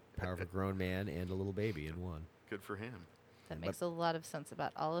 Power of a grown man and a little baby in one. Good for him. That But- makes a lot of sense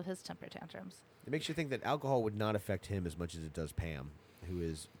about all of his temper tantrums. It makes you think that alcohol would not affect him as much as it does Pam, who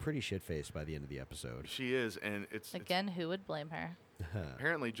is pretty shit-faced by the end of the episode. She is, and it's Again, who would blame her?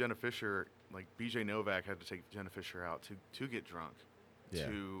 apparently Jenna Fisher, like BJ Novak, had to take Jenna Fisher out to get drunk, Yeah.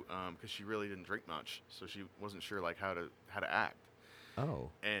 because she really didn't drink much, so she wasn't sure like how to act. Oh.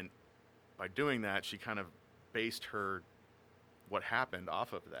 And by doing that, she kind of based her what happened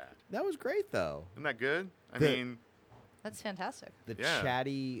off of that. That was great, though. Isn't that good? I The- mean, That's fantastic. The Yeah.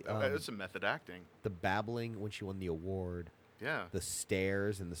 chatty, it's some method acting. the babbling when she won the award, Yeah. the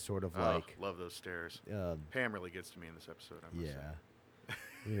stares and the sort of like, love those stares. um, Pam really gets to me in this episode. I must yeah. say.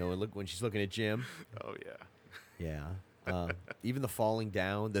 And look when she's looking at Jim. Oh yeah. Yeah. Even the falling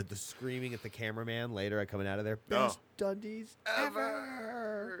down, the screaming at the cameraman later coming out of there. Best Dundies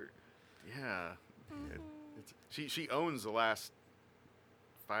ever. Yeah. She owns the last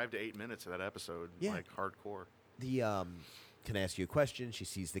 5 to 8 minutes of that episode, Yeah. like hardcore. The can I ask you a question? She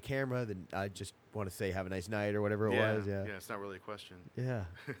sees the camera. Then I just want to say have a nice night or whatever it was. Yeah. Yeah, it's not really a question. Yeah.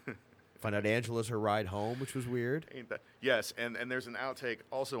 Find out Angela's her ride home, which was weird. Ain't that? Yes, and there's an outtake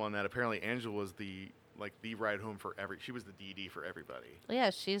also on that. Apparently, Angela was the ride home for she was the DD for everybody. Well,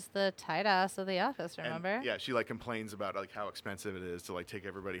 yeah, she's the tight ass of the office, And, remember? yeah, she like complains about like how expensive it is to like take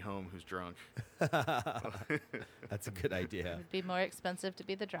everybody home who's drunk. That's a good idea. It'd be more expensive to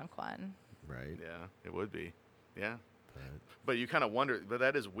be the drunk one. Right. Yeah, it would be. Yeah. But, But you kind of wonder, but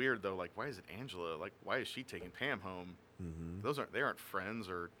that is weird though. Like, why is it Angela? Like, why is she taking Pam home? mhm. They aren't friends,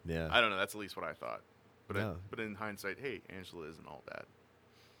 or Yeah. I don't know. That's at least what I thought. But No. but in hindsight, hey, Angela isn't all bad.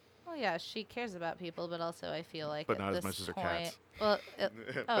 Well, yeah, she cares about people, but also I feel like But at not as this much as her point, cats. Well,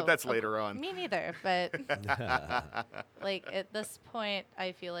 But that's later on. Me neither. But like at this point,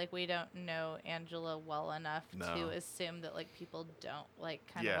 I feel like we don't know Angela well enough No. to assume that like people don't like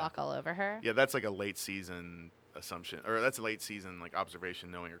kind of Yeah. walk all over her. Yeah, that's like a late season assumption, or that's a late season like observation,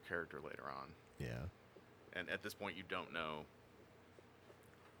 knowing her character later on. Yeah. And at this point, you don't know.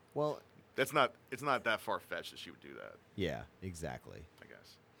 Well, It's not that far fetched that she would do that. yeah, exactly. I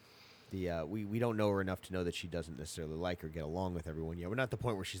guess. We don't know her enough to know that she doesn't necessarily like or get along with everyone yet. We're not at the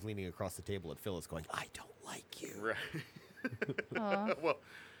point where she's leaning across the table at Phyllis going, I don't like you. Right. Aw, well,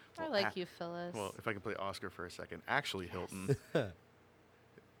 I like you, Phyllis. Well, if I can play Oscar for a second, actually, Hilton,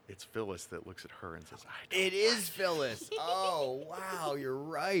 it's Phyllis that looks at her and says, "I don't." It is Phyllis. Oh, wow, you're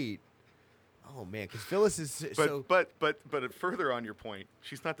right. Oh, man, because Phyllis is But so... but further on your point,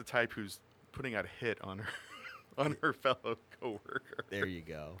 she's not the type who's putting out a hit on her on her fellow coworker. There you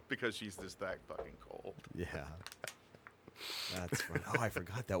go. Because she's just that fucking cold. Yeah. That's funny. Oh, I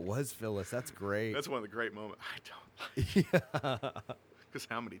forgot that was Phyllis. That's great. That's one of the great moments. I don't like. yeah. Because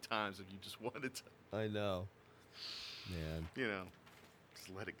how many times have you just wanted to, I know. Man. just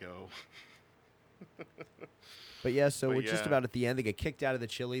let it go? But yeah, so But we're just yeah. about at the end. They get kicked out of the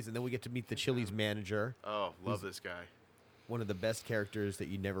Chili's, and then we get to meet the Chili's manager, Oh, love this guy. one of the best characters that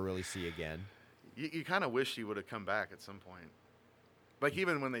you never really see again. You kind of wish he would have come back at some point. Like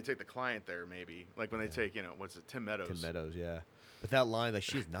even when they take the client there, maybe. Like when they take, what's it, Tim Meadows. Tim Meadows, yeah. But that line, like,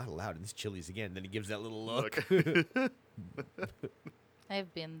 she's not allowed in this Chili's again. Then he gives that little look.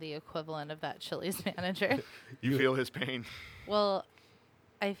 I've been the equivalent of that Chili's manager. You feel his pain. Well,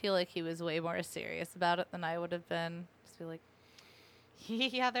 I feel like he was way more serious about it than I would have been. Just be like,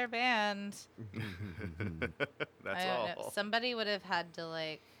 yeah, they're banned. That's I don't know. all. Somebody would have had to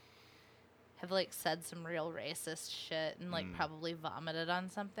like have like said some real racist shit and like probably vomited on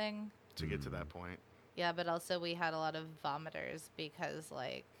something. To get to that point. Yeah, but also we had a lot of vomiters because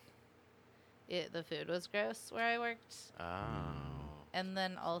like the food was gross where I worked. Oh. And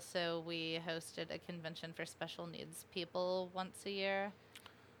then also we hosted a convention for special needs people once a year.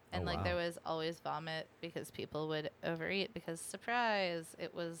 And Oh, wow. there was always vomit because people would overeat because surprise,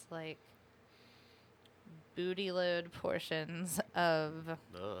 it was like booty load portions of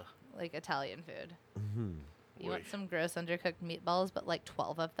Ugh. like Italian food. Mm-hmm. You want Boy. some gross undercooked meatballs, but like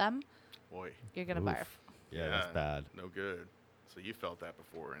 12 of them, Boy. you're going to Oof. barf. Yeah, that's bad. No good. So you felt that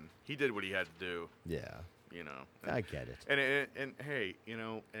before, and he did what he had to do, Yeah, you know. I get it. And hey, you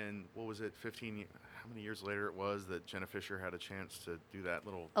know, and what was it, 15, how many years later it was that Jenna Fisher had a chance to do that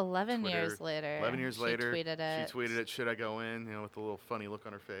little 11 Twitter- years later. 11 years she later, tweeted it. she tweeted it, should I go in, you know, with a little funny look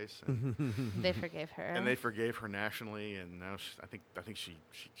on her face. And, They forgave her. and they forgave her nationally, and now I think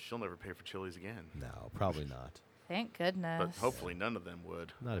she'll never pay for Chili's again. No, probably not. Thank goodness. But hopefully none of them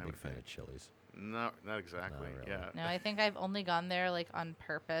would. Not a I big would fan think. of Chili's. No, not exactly. Not really. Yeah. No, I think I've only gone there like on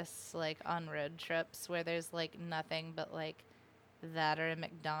purpose, like on road trips where there's like nothing but like that or a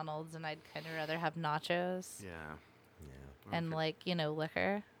McDonald's, and I'd kind of rather have nachos Yeah. Yeah. and Okay. like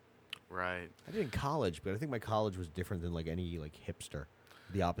liquor. Right. I did in college, but I think my college was different than like any like hipster,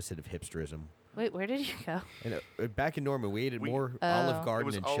 the opposite of hipsterism. Wait, where did you go? And back in Norman, we ate at We- more Oh. Olive It Garden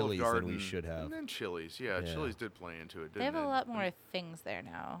was and Olive Chili's Garden than we should have. And then Chili's. Yeah, Yeah. Chili's did play into it, didn't They have it? a lot more things there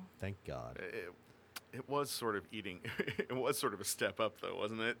now. Thank God. It was sort of eating. It was sort of a step up, though,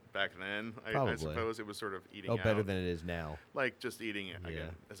 wasn't it? Back then, I Probably. suppose it was sort of eating. Oh, better out, than it is now. like just eating it Yeah.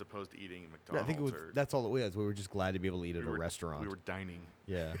 again, as opposed to eating Yeah, McDonald's. I think it was. or That's all it was. We were just glad to be able to eat at we a were- restaurant. We were dining.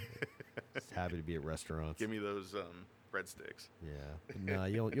 Yeah, just happy to be at restaurants. Give me those breadsticks. Yeah, no,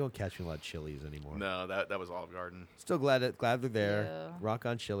 you don't catch me a lot of Chili's anymore. No, that was Olive Garden. Still glad they're there. Yeah. Rock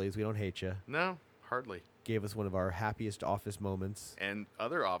on Chili's. We don't hate you. No, hardly. Gave us one of our happiest office moments. And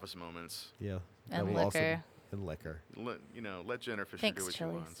other office moments. Yeah, And that will liquor. and liquor. Let Jenna Fisher Thanks, do what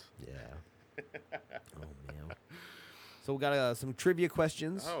Chili's. she wants. Yeah. Oh man. So we got some trivia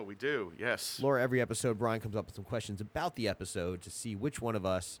questions. Oh, we do. Yes. Laura, every episode, Brian comes up with some questions about the episode to see which one of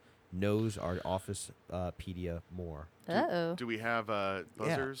us knows our office pedia more. Uh-oh. Do we have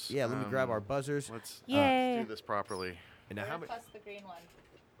buzzers? Yeah, let me grab our buzzers. Let's Yay. do this properly. And now how many? Plus the green one.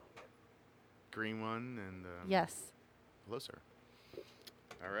 Green one and Yes. hello, sir.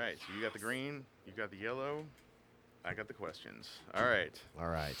 All right. So you got the green. You got the yellow. I got the questions. All right. All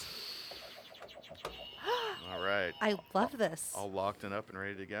right. All right. I love this. All locked and up and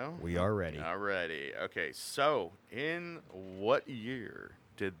ready to go. We are ready. Alrighty. Okay. So, in what year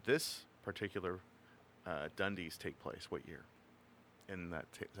did this particular Dundies take place? What year? In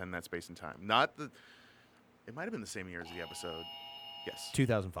that space and time. Not the. It might have been the same year as the episode. Yes.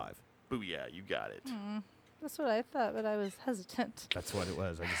 2005. Booyah! You got it. That's what I thought, but I was hesitant. That's what it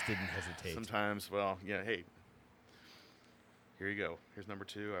was. I just didn't hesitate. Sometimes, well, yeah. Hey. Here you go. Here's number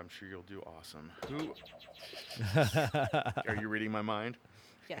 2. I'm sure you'll do awesome. Who? Are you reading my mind?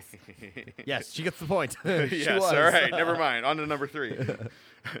 Yes. Yes, she gets the point. She Yes. was. All right. Never mind. On to number 3.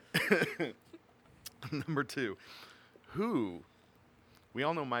 Number 2. Who? We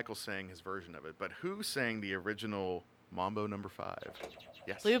all know Michael sang his version of it, but who sang the original Mambo Number 5?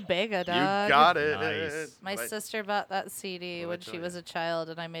 Yes. Lou Bega, You dog. got it. Nice. My What I- sister bought that CD What'd I when tell she ya? was a child,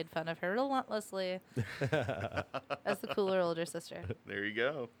 and I made fun of her relentlessly as the cooler older sister. There you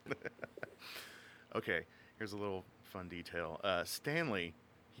go. Okay. Here's a little fun detail. Stanley,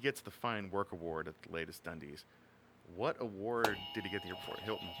 he gets the Fine Work Award at the latest Dundies. What award did he get the year before?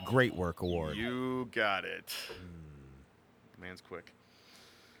 Hilton. Great work award. You got it. Man's quick.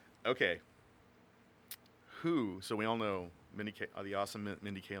 Okay. Who? So we all know the awesome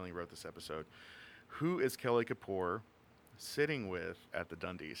Mindy Kaling wrote this episode. Who is Kelly Kapoor sitting with at the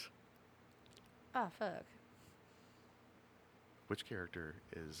Dundies? Oh, fuck. Which character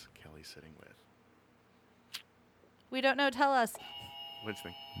is Kelly sitting with? We don't know. Tell us. What do you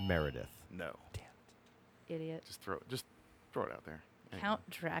think? Meredith. No. Idiot. Just throw it out there. Count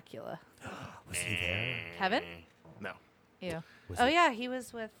Dracula. Was he there? Kevin? No. Ew. Was Oh, it- yeah, he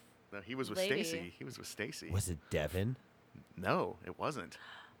was with... No, he was with Lady. Stacy. He was with Stacy. Was it Devin? No, it wasn't.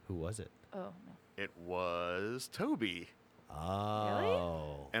 Who was it? Oh, no. It was Toby.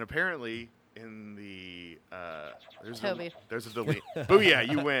 Oh. And apparently, in the Toby. there's a delete. Booyah!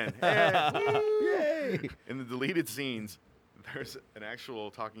 You win. Hey, woo! Yay! In the deleted scenes, there's an actual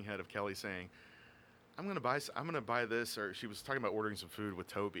talking head of Kelly saying, "I'm gonna buy this," or she was talking about ordering some food with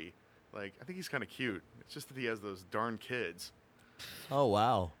Toby. Like, I think he's kind of cute. It's just that he has those darn kids. Oh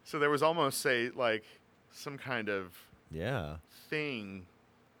wow. So there was almost some kind of Yeah. thing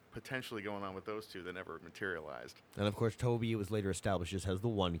potentially going on with those two that never materialized. And of course, Toby was later established just has the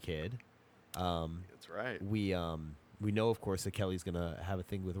one kid. That's right. We know, of course, that Kelly's going to have a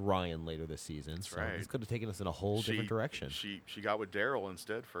thing with Ryan later this season. That's so right. This could have taken us in a whole different direction. She got with Daryl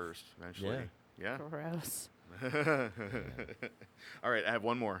instead first, eventually. Yeah. Gross. All right, I have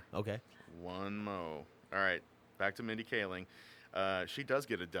one more. Okay. One more. All right, back to Mindy Kaling. She does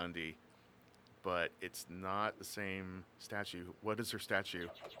get a Dundie, but it's not the same statue. What is her statue?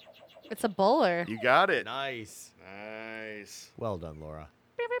 It's a bowler. You got it. Nice. Nice. Well done, Laura.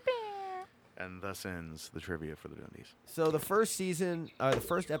 And thus ends the trivia for the Dundies. So the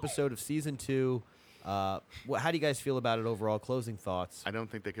first episode of season 2, how do you guys feel about it overall? Closing thoughts? I don't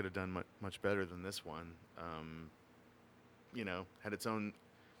think they could have done much better than this one. Had its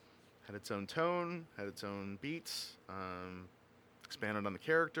own tone, had its own beats, expanded on the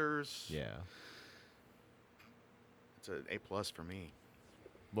characters. Yeah. It's an A+ for me.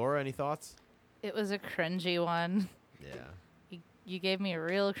 Laura, any thoughts? It was a cringy one. Yeah. You gave me a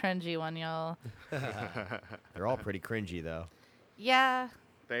real cringy one, y'all. They're all pretty cringy, though. Yeah.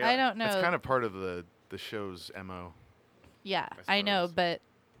 I don't know. It's kind of part of the show's MO. Yeah, I know, but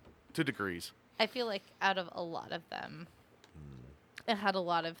to degrees. I feel like out of a lot of them, it had a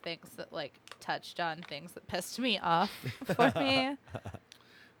lot of things that like touched on things that pissed me off for me.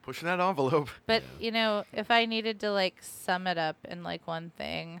 Pushing that envelope. But if I needed to like sum it up in like one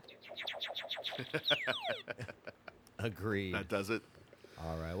thing. Agreed. That does it.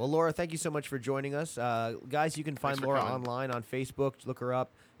 All right. Well, Laura, thank you so much for joining us. Guys, you can find Laura online on Facebook. Look her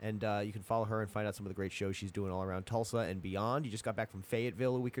up, and you can follow her and find out some of the great shows she's doing all around Tulsa and beyond. You just got back from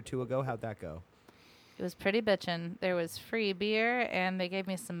Fayetteville a week or two ago. How'd that go? It was pretty bitchin'. There was free beer, and they gave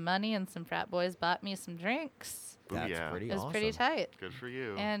me some money, and some frat boys bought me some drinks. That's pretty awesome. It was pretty tight. Good for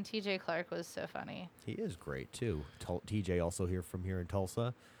you. And TJ Clark was so funny. He is great, too. TJ also here in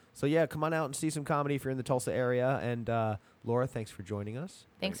Tulsa. So, yeah, come on out and see some comedy if you're in the Tulsa area. And, Laura, thanks for joining us.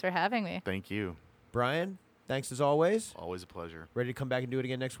 Thanks for having me. Thank you. Brian, thanks as always. Always a pleasure. Ready to come back and do it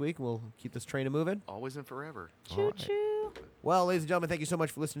again next week? We'll keep this train moving. Always and forever. Choo-choo. Well, ladies and gentlemen, thank you so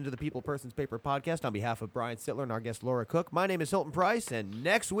much for listening to the People Persons Paper podcast. On behalf of Brian Sittler and our guest Laura Cook, my name is Hilton Price, and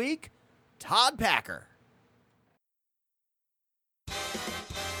next week, Todd Packer.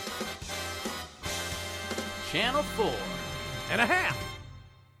 Channel 4.5.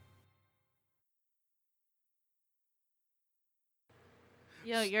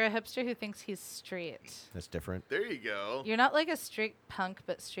 You're a hipster who thinks he's street. That's different. There you go. You're not like a street punk,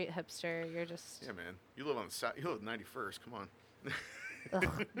 but street hipster. You're just... Yeah, man. You live on the south. You live 91st. Come on.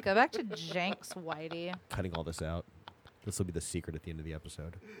 Ugh, go back to Jenks, Whitey. Cutting all this out. This will be the secret at the end of the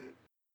episode.